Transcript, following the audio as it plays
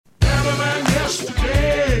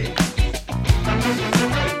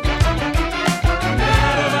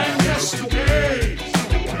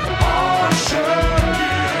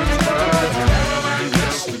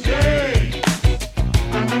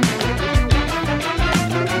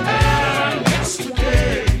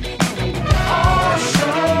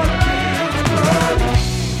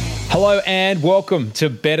Hello and welcome to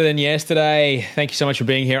Better Than Yesterday. Thank you so much for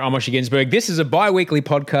being here. I'm Osher Ginsberg. This is a bi-weekly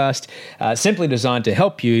podcast simply designed to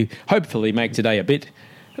help you hopefully make today a bit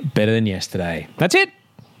better than yesterday. That's it.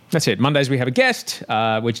 Mondays we have a guest,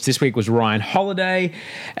 which this week was Ryan Holiday.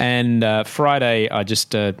 And Friday I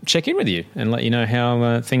just check in with you and let you know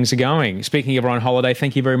how things are going. Speaking of Ryan Holiday,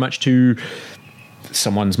 thank you very much to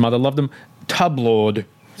someone's mother loved them, Tublord.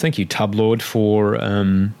 Thank you, Tublord, for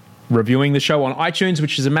reviewing the show on iTunes,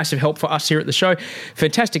 which is a massive help for us here at the show.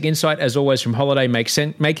 Fantastic insight, as always, from Holiday,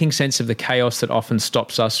 making sense of the chaos that often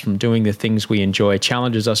stops us from doing the things we enjoy,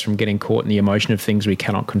 challenges us from getting caught in the emotion of things we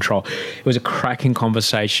cannot control. It was a cracking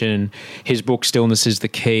conversation. His book, Stillness is the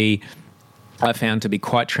Key, I found to be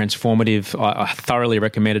quite transformative. I thoroughly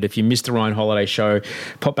recommend it. If you missed the Ryan Holiday show,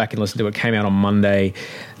 pop back and listen to it. It came out on Monday.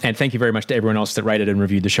 And thank you very much to everyone else that rated and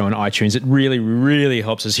reviewed the show on iTunes. It really, really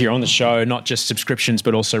helps us here on the show. Not just subscriptions,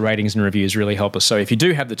 but also ratings and reviews really help us. So if you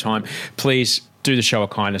do have the time, please do the show a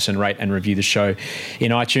kindness and rate and review the show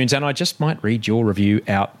in iTunes. And I just might read your review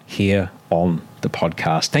out here on the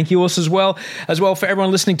podcast. Thank you also as well for everyone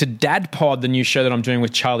listening to Dad Pod, the new show that I'm doing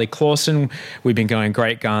with Charlie Clausen. We've been going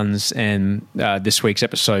great guns, and this week's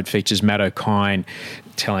episode features Matt O'Kine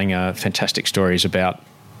telling fantastic stories about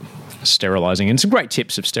sterilizing and some great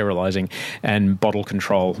tips of sterilizing and bottle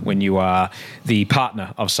control when you are the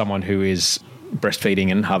partner of someone who is breastfeeding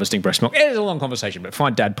and harvesting breast milk. It's a long conversation, but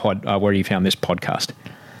find Dad Pod where you found this podcast.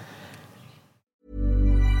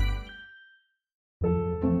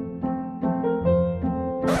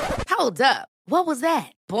 Hold up. What was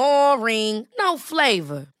that? Boring. No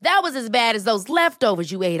flavor. That was as bad as those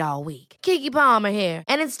leftovers you ate all week. Keke Palmer here.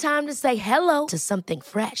 And it's time to say hello to something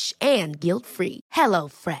fresh and guilt-free. Hello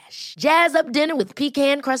Fresh. Jazz up dinner with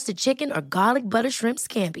pecan-crusted chicken or garlic butter shrimp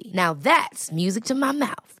scampi. Now that's music to my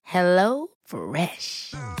mouth. Hello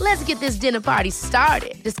Fresh. Let's get this dinner party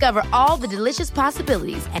started. Discover all the delicious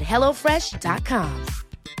possibilities at HelloFresh.com.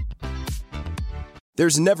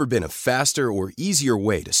 There's never been a faster or easier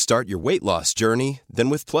way to start your weight loss journey than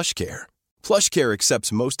with PlushCare. PlushCare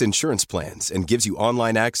accepts most insurance plans and gives you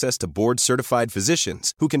online access to board-certified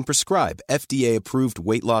physicians who can prescribe FDA-approved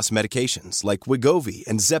weight loss medications like Wegovy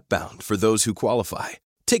and Zepbound for those who qualify.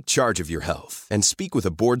 Take charge of your health and speak with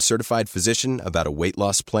a board-certified physician about a weight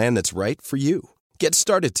loss plan that's right for you. Get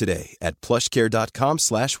started today at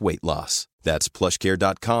plushcare.com/weight loss. That's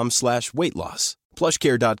plushcare.com/weight loss.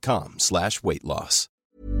 plushcare.com/weight loss.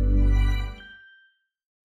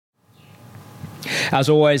 As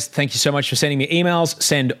always, thank you so much for sending me emails.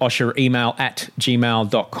 Send Osher email at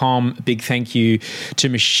gmail.com. Big thank you to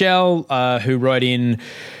Michelle, who wrote in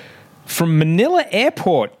from Manila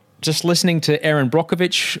Airport, just listening to Aaron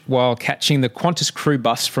Brockovich while catching the Qantas crew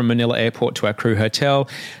bus from Manila Airport to our crew hotel.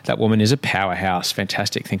 That woman is a powerhouse.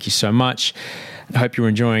 Fantastic. Thank you so much. I hope you're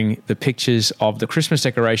enjoying the pictures of the Christmas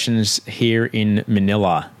decorations here in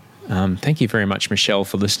Manila. Thank you very much, Michelle,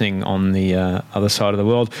 for listening on the other side of the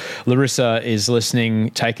world. Larissa is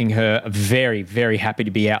listening, taking her very, very happy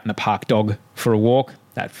to be out in the park dog for a walk.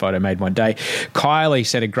 That photo made my day. Kylie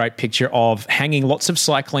sent a great picture of hanging lots of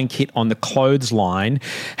cycling kit on the clothesline,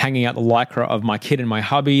 hanging out the lycra of my kid and my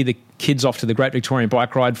hubby. The kids off to the Great Victorian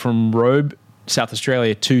Bike Ride from Robe, South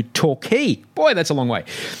Australia to Torquay. Boy, that's a long way.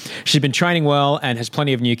 She's been training well and has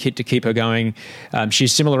plenty of new kit to keep her going.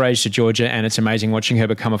 She's similar age to Georgia, and it's amazing watching her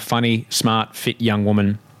become a funny, smart, fit young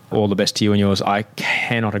woman. All the best to you and yours. I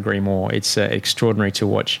cannot agree more. It's extraordinary to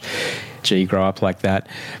watch G grow up like that.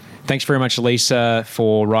 Thanks very much, Lisa,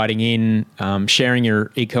 for writing in, sharing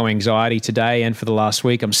your eco-anxiety today and for the last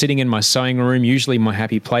week. I'm sitting in my sewing room, usually my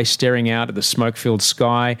happy place, staring out at the smoke-filled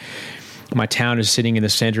sky. My town is sitting in the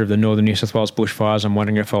centre of the northern New South Wales bushfires. I'm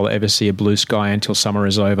wondering if I'll ever see a blue sky until summer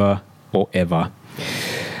is over, or ever.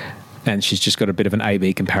 And she's just got a bit of an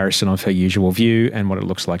A-B comparison of her usual view and what it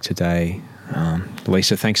looks like today.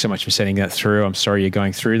 Lisa, thanks so much for sending that through. I'm sorry you're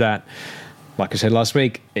going through that. Like I said last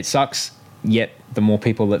week, it sucks. Yet the more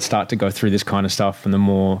people that start to go through this kind of stuff and the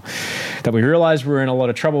more that we realise we're in a lot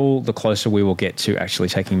of trouble, the closer we will get to actually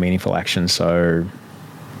taking meaningful action. So,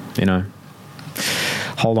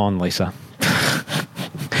 hold on, Lisa.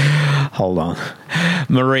 Hold on.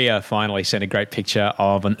 Maria finally sent a great picture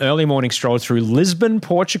of an early morning stroll through Lisbon,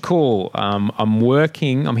 Portugal. I'm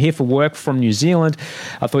here for work from New Zealand.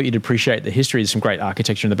 I thought you'd appreciate the history. There's some great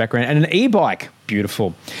architecture in the background and an e-bike.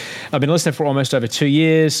 Beautiful. I've been listening for almost over 2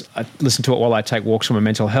 years. I listen to it while I take walks for my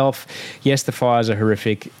mental health. Yes, the fires are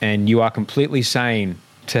horrific and you are completely sane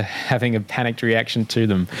to having a panicked reaction to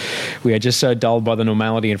them. We are just so dulled by the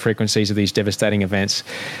normality and frequencies of these devastating events.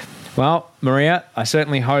 Well, Maria, I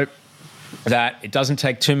certainly hope that it doesn't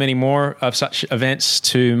take too many more of such events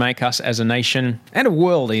to make us as a nation and a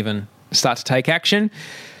world even start to take action.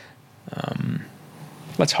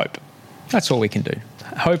 Let's hope. That's all we can do.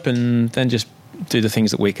 Hope, and then just do the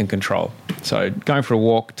things that we can control. So going for a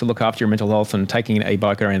walk to look after your mental health and taking an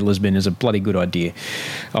e-bike around Lisbon is a bloody good idea.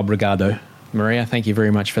 Obrigado, Maria. Thank you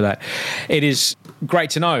very much for that. It is great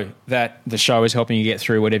to know that the show is helping you get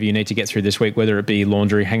through whatever you need to get through this week, whether it be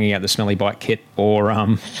laundry, hanging out the smelly bike kit, or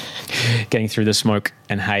getting through the smoke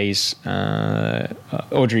and haze.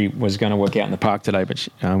 Audrey was going to work out in the park today, but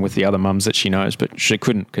with the other mums that she knows, but she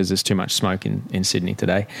couldn't because there's too much smoke in Sydney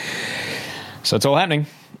today. So it's all happening.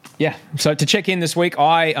 Yeah. So to check in this week,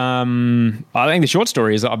 I think the short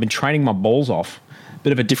story is that I've been training my balls off.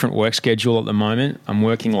 Bit of a different work schedule at the moment. I'm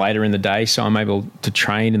working later in the day, so I'm able to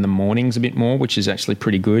train in the mornings a bit more, which is actually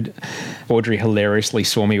pretty good. Audrey hilariously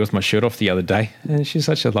saw me with my shirt off the other day, and she's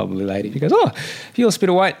such a lovely lady. She goes, "Oh, you lost a bit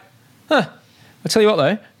of weight." Huh. I'll tell you what,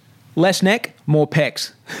 though. Less neck, more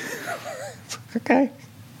pecs. Okay.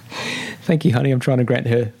 Thank you, honey. I'm trying to grant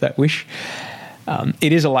her that wish.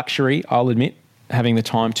 It is a luxury, I'll admit, having the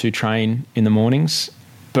time to train in the mornings,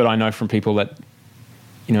 but I know from people that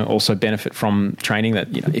also benefit from training that,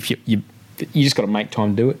 if you just got to make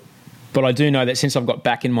time to do it. But I do know that since I've got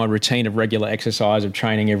back in my routine of regular exercise, of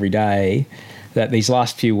training every day, that these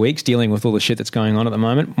last few weeks, dealing with all the shit that's going on at the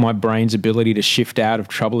moment, my brain's ability to shift out of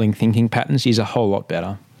troubling thinking patterns is a whole lot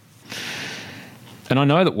better. And I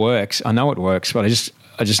know that works. I know it works, but I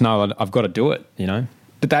just know I've got to do it,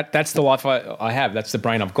 But that's the life I have. That's the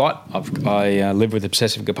brain I've got. I live with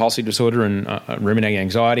obsessive compulsive disorder and ruminating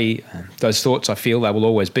anxiety. Those thoughts, I feel they will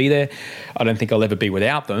always be there. I don't think I'll ever be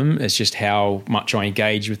without them. It's just how much I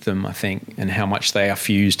engage with them, I think, and how much they are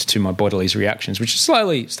fused to my body's reactions, which is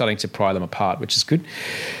slowly starting to pry them apart, which is good.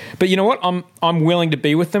 But you know what? I'm willing to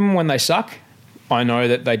be with them when they suck. I know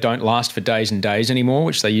that they don't last for days and days anymore,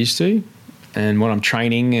 which they used to. And when I'm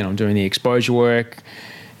training and I'm doing the exposure work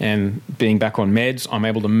and being back on meds, I'm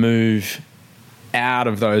able to move out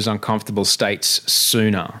of those uncomfortable states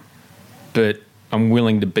sooner. But I'm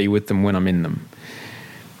willing to be with them when I'm in them.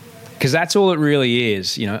 Because that's all it really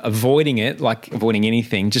is. Avoiding it, like avoiding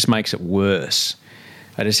anything, just makes it worse.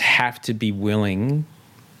 I just have to be willing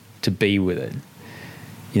to be with it.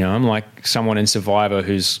 I'm like someone in Survivor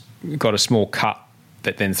who's got a small cut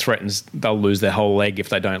that then threatens they'll lose their whole leg if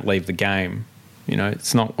they don't leave the game.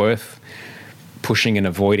 It's not worth pushing and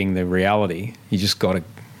avoiding the reality. You just got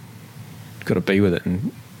to be with it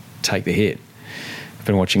and take the hit. I've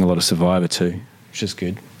been watching a lot of Survivor too, which is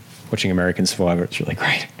good. Watching American Survivor, it's really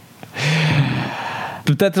great.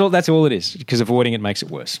 But that's all it is, because avoiding it makes it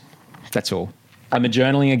worse. That's all. I'm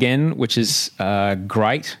journaling again, which is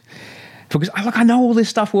great. Because I know all this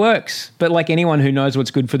stuff works, but like anyone who knows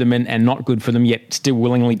what's good for them and not good for them, yet still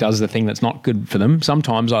willingly does the thing that's not good for them,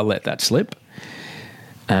 sometimes I let that slip.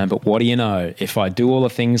 But what do you know? If I do all the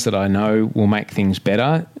things that I know will make things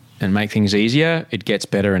better and make things easier, it gets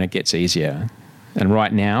better and it gets easier. And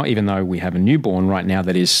right now, even though we have a newborn right now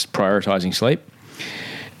that is prioritizing sleep,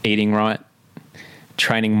 eating right,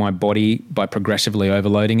 training my body by progressively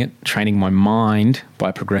overloading it, training my mind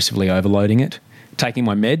by progressively overloading it, taking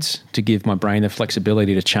my meds to give my brain the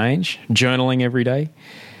flexibility to change, journaling every day,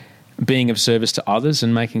 being of service to others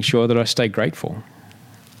and making sure that I stay grateful.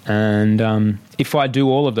 And if I do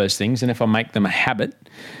all of those things and if I make them a habit,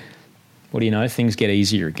 what do you know? Things get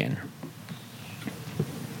easier again.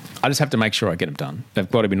 I just have to make sure I get them done. They've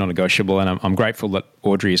got to be non-negotiable, and I'm grateful that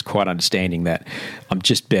Audrey is quite understanding that I'm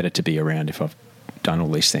just better to be around if I've done all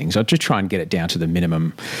these things. I just try and get it down to the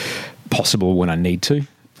minimum possible when I need to.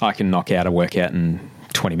 I can knock out a workout in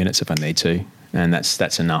 20 minutes if I need to, and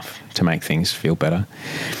that's enough to make things feel better.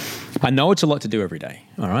 I know it's a lot to do every day,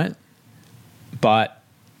 all right? But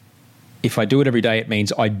if I do it every day, it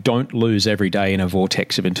means I don't lose every day in a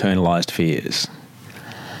vortex of internalized fears.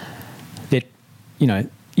 That,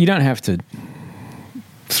 you don't have to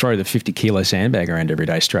throw the 50-kilo sandbag around every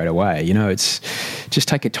day straight away. It's just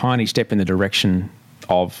take a tiny step in the direction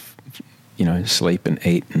of, sleep and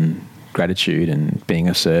eat and gratitude and being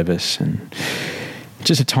of service, and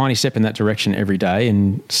just a tiny step in that direction every day,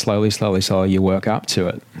 and slowly you work up to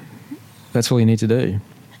it. That's all you need to do.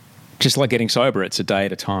 Just like getting sober, it's a day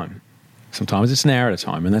at a time. Sometimes it's an hour at a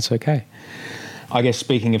time, and that's okay. I guess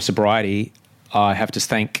speaking of sobriety, I have to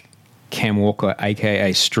thank Cam Walker,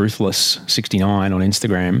 aka Struthless69 on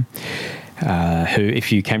Instagram, who,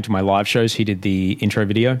 if you came to my live shows, he did the intro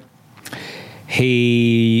video.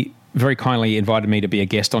 He very kindly invited me to be a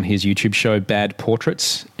guest on his YouTube show, Bad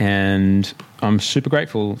Portraits, and I'm super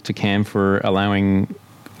grateful to Cam for allowing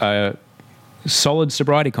a solid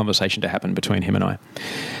sobriety conversation to happen between him and I.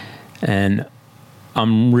 And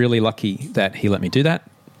I'm really lucky that he let me do that.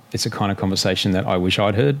 It's a kind of conversation that I wish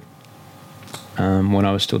I'd heard when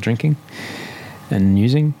I was still drinking and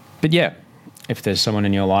using. But yeah, if there's someone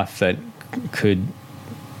in your life that could,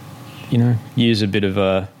 use a bit of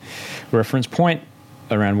a reference point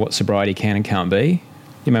around what sobriety can and can't be,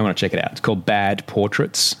 you may want to check it out. It's called Bad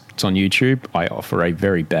Portraits. It's on YouTube. I offer a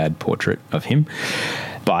very bad portrait of him,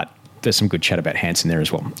 but there's some good chat about Hanson there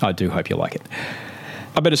as well. I do hope you like it.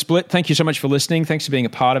 I better split. Thank you so much for listening. Thanks for being a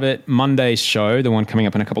part of it. Monday's show, the one coming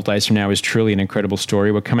up in a couple of days from now, is truly an incredible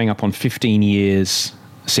story. We're coming up on 15 years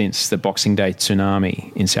since the Boxing Day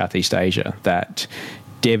tsunami in Southeast Asia that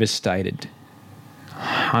devastated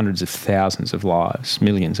hundreds of thousands of lives,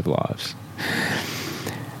 millions of lives.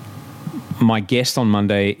 My guest on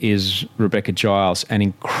Monday is Rebecca Giles, an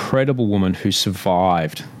incredible woman who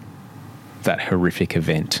survived that horrific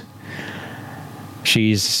event.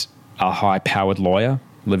 She's a high-powered lawyer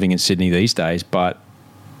living in Sydney these days, but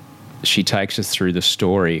she takes us through the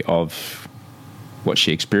story of what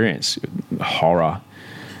she experienced, horror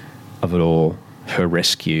of it all, her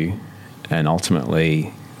rescue, and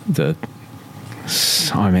ultimately the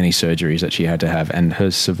so many surgeries that she had to have, and her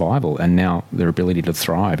survival, and now their ability to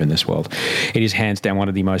thrive in this world. It is hands down one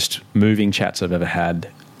of the most moving chats I've ever had.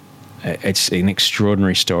 It's an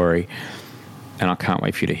extraordinary story, and I can't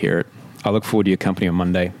wait for you to hear it. I look forward to your company on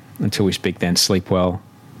Monday. Until we speak then, sleep well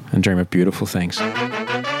and dream of beautiful things.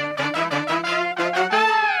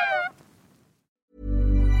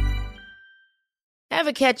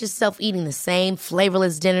 Ever catch yourself eating the same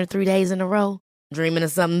flavorless dinner 3 days in a row? Dreaming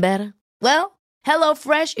of something better? Well,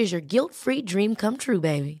 HelloFresh is your guilt-free dream come true,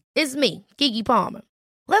 baby. It's me, Keke Palmer.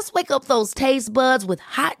 Let's wake up those taste buds with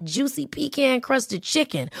hot, juicy pecan-crusted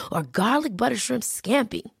chicken or garlic butter shrimp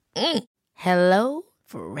scampi. Hello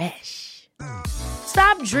Fresh.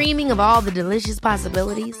 Stop dreaming of all the delicious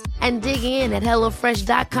possibilities and dig in at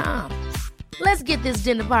HelloFresh.com. Let's get this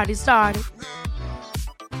dinner party started.